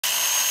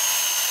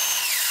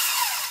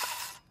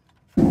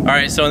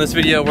Alright, so in this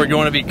video we're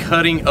going to be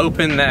cutting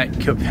open that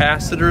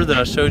capacitor that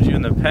I showed you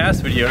in the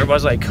past video.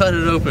 Everybody's like, cut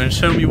it open,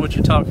 show me what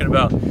you're talking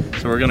about.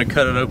 So we're going to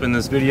cut it open in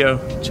this video.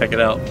 Check it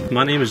out.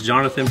 My name is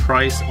Jonathan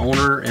Price,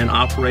 owner and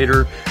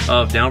operator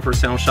of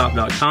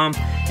downforsoundshop.com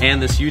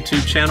and this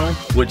YouTube channel,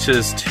 which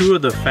is two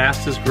of the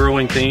fastest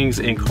growing things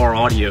in car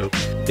audio.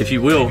 If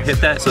you will,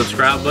 hit that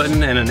subscribe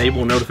button and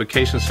enable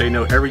notifications so you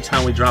know every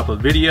time we drop a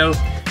video,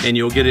 and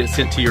you'll get it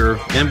sent to your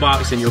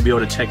inbox and you'll be able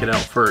to check it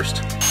out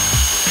first.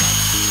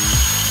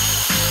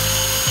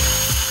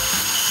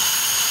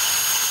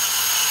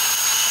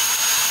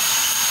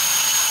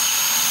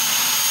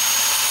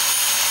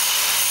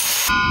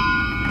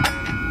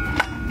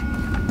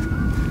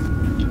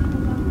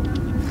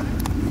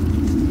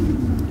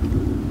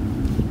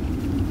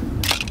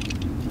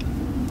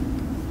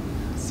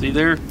 See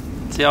there?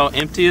 See how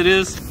empty it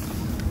is?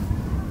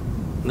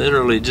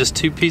 Literally just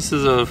two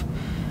pieces of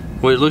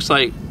what it looks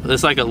like,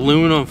 it's like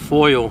aluminum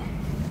foil.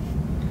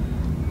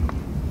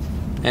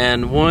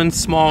 And one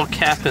small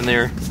cap in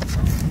there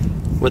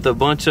with a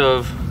bunch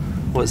of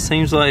what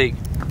seems like,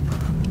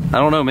 I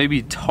don't know,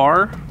 maybe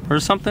tar or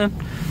something.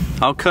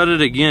 I'll cut it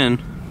again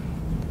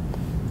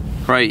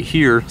right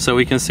here so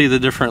we can see the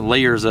different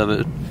layers of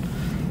it.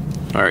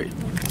 All right,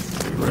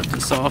 rip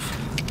this off.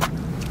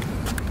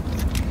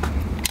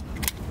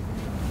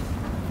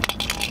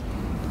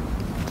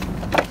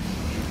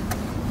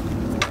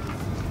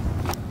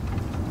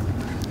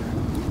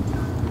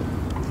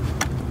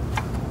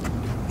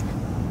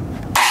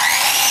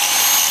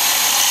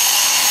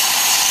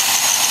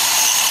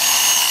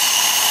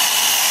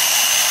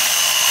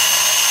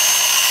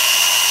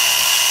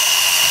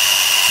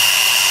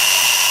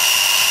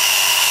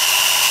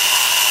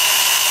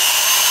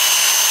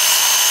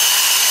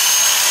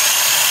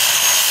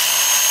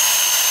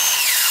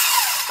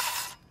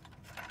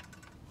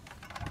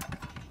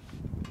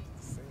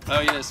 Oh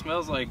yeah, it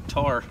smells like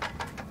tar.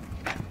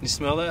 You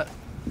smell that?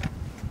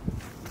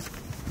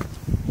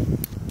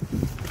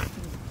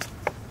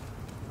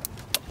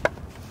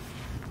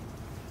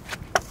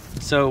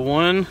 So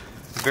one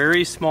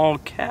very small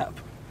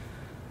cap.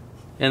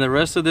 And the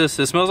rest of this,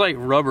 it smells like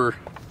rubber.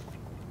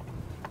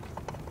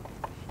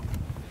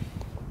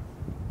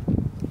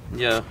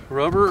 Yeah,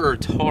 rubber or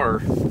tar.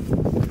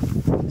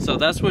 So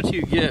that's what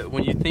you get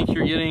when you think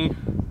you're getting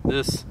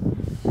this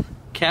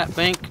cap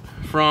bank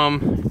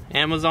from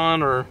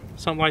Amazon or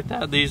something like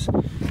that. These,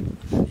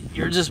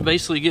 you're just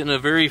basically getting a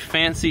very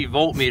fancy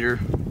voltmeter.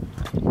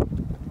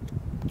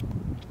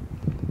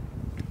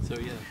 So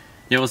yeah.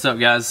 Yo, what's up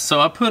guys? So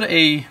I put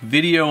a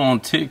video on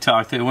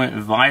TikTok that went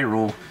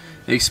viral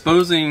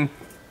exposing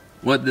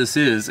what this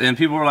is, and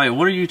people were like,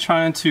 what are you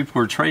trying to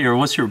portray, or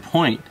what's your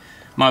point?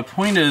 My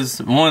point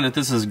is, one, that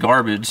this is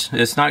garbage.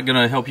 It's not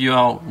going to help you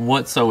out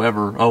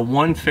whatsoever. A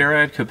 1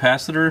 farad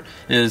capacitor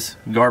is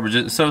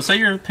garbage. So say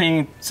you're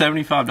paying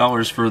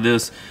 $75 for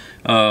this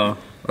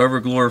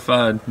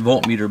overglorified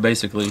voltmeter,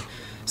 basically.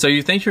 So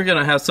you think you're going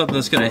to have something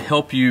that's going to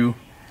help you.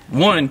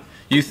 One,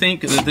 you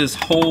think that this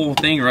whole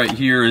thing right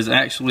here is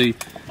actually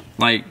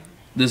like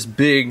this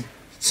big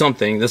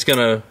something that's going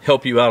to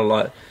help you out a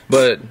lot.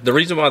 But the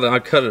reason why I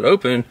cut it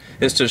open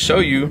is to show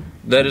you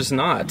that it's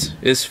not.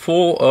 It's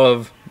full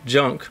of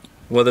junk,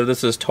 whether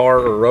this is tar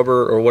or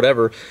rubber or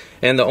whatever,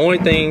 and the only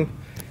thing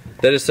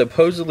that is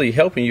supposedly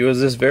helping you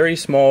is this very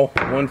small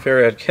 1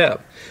 farad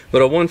cap.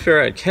 But a 1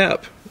 farad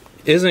cap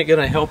isn't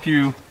going to help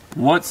you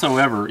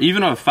whatsoever.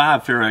 Even a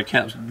 5 farad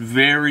cap's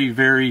very,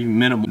 very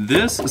minimal.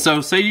 This, so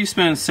say you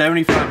spend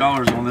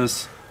 $75 on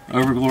this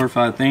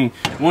overglorified thing,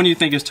 one you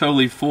think is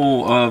totally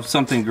full of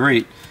something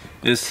great.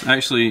 It's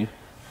actually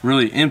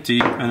really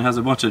empty and has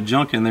a bunch of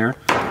junk in there,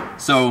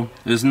 so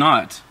it's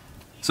not.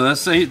 So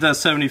that's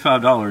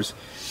 $75,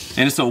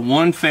 and it's a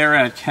 1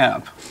 farad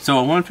cap. So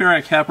a 1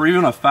 farad cap, or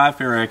even a 5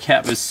 farad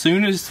cap, as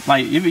soon as,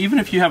 like, even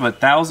if you have a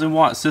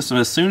 1,000-watt system,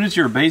 as soon as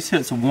your base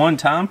hits one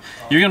time,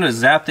 you're gonna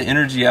zap the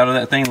energy out of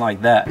that thing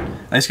like that.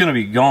 It's gonna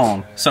be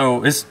gone.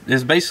 So it's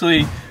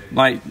basically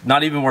like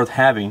not even worth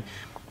having.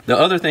 The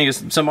other thing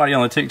is, somebody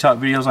on the TikTok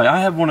video was like,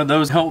 I have one of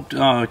those, helped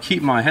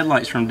keep my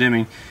headlights from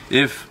dimming.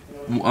 If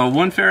a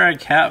 1 farad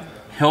cap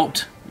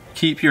helped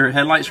keep your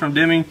headlights from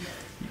dimming,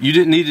 you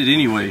didn't need it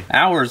anyway.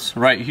 Ours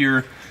right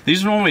here,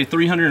 these are only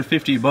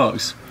 350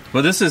 bucks,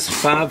 but this is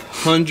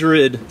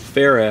 500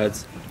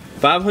 farads.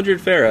 500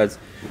 farads.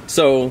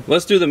 So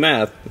let's do the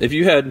math. If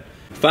you had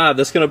 5,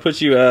 that's gonna put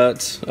you at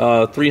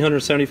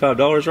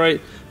 $375,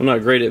 right? I'm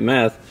not great at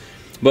math,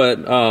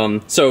 but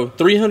so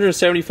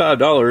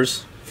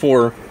 $375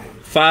 for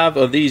 5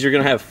 of these. You're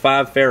gonna have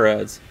 5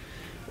 farads,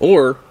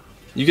 or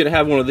you could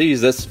have one of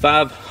these that's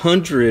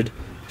 500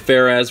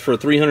 farads for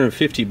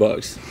 350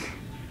 bucks.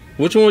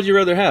 Which one would you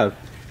rather have?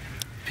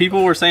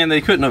 people were saying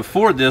they couldn't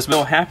afford this, but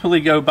they'll happily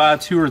go buy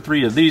 2 or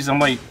 3 of these. I'm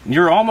like,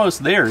 you're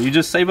almost there. You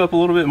just save up a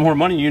little bit more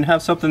money, you can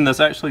have something that's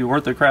actually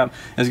worth the crap,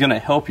 is going to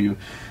help you.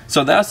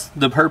 So that's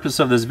the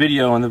purpose of this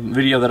video and the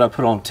video that I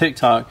put on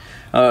TikTok.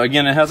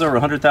 Again, it has over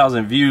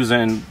 100,000 views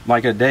in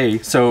like a day,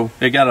 so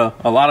it got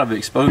a lot of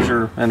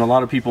exposure, and a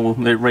lot of people,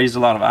 they raised a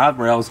lot of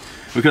eyebrows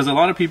because a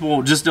lot of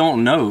people just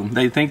don't know.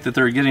 They think that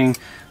they're getting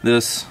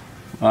this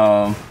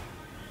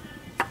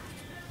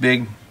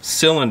big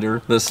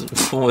cylinder that's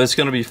full, it's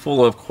going to be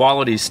full of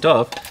quality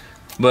stuff,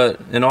 but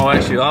in all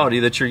actuality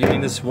that you're getting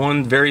this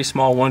one very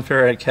small 1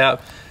 farad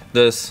cap.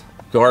 This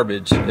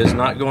garbage is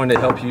not going to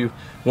help you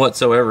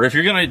whatsoever. If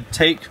you're going to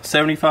take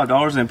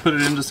 $75 and put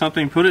it into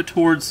something, put it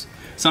towards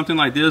something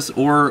like this,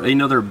 or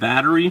another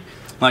battery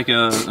like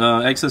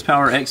a Excess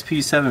Power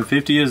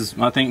XP750 is,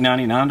 I think,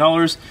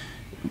 $99.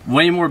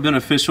 Way more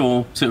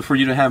beneficial for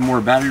you to have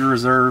more battery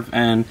reserve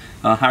and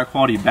a high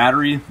quality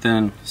battery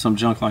than some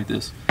junk like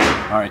this.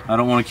 Alright, I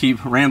don't want to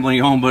keep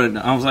rambling on, but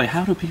I was like,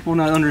 how do people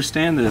not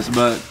understand this?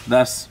 But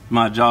that's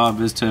my job,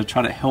 is to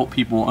try to help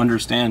people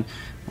understand,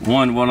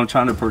 one, what I'm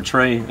trying to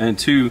portray, and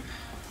two,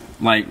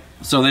 like,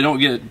 so they don't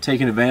get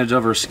taken advantage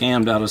of or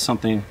scammed out of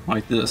something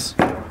like this.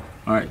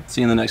 Alright,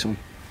 see you in the next one.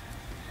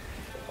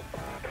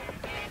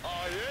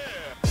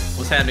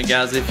 What's happening,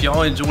 guys? If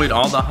y'all enjoyed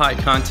all the hot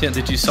content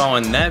that you saw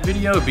in that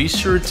video, be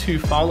sure to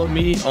follow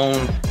me on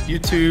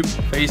YouTube,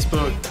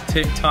 Facebook,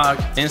 TikTok,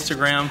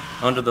 Instagram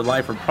under the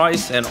Lifer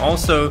Price, and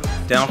also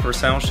Down for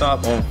Sound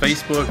Shop on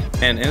Facebook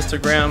and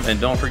Instagram,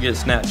 and don't forget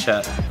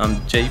Snapchat. I'm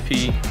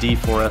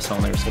JPD4S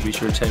on there, so be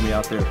sure to check me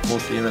out there. We'll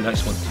see you in the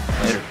next one.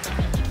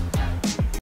 Later.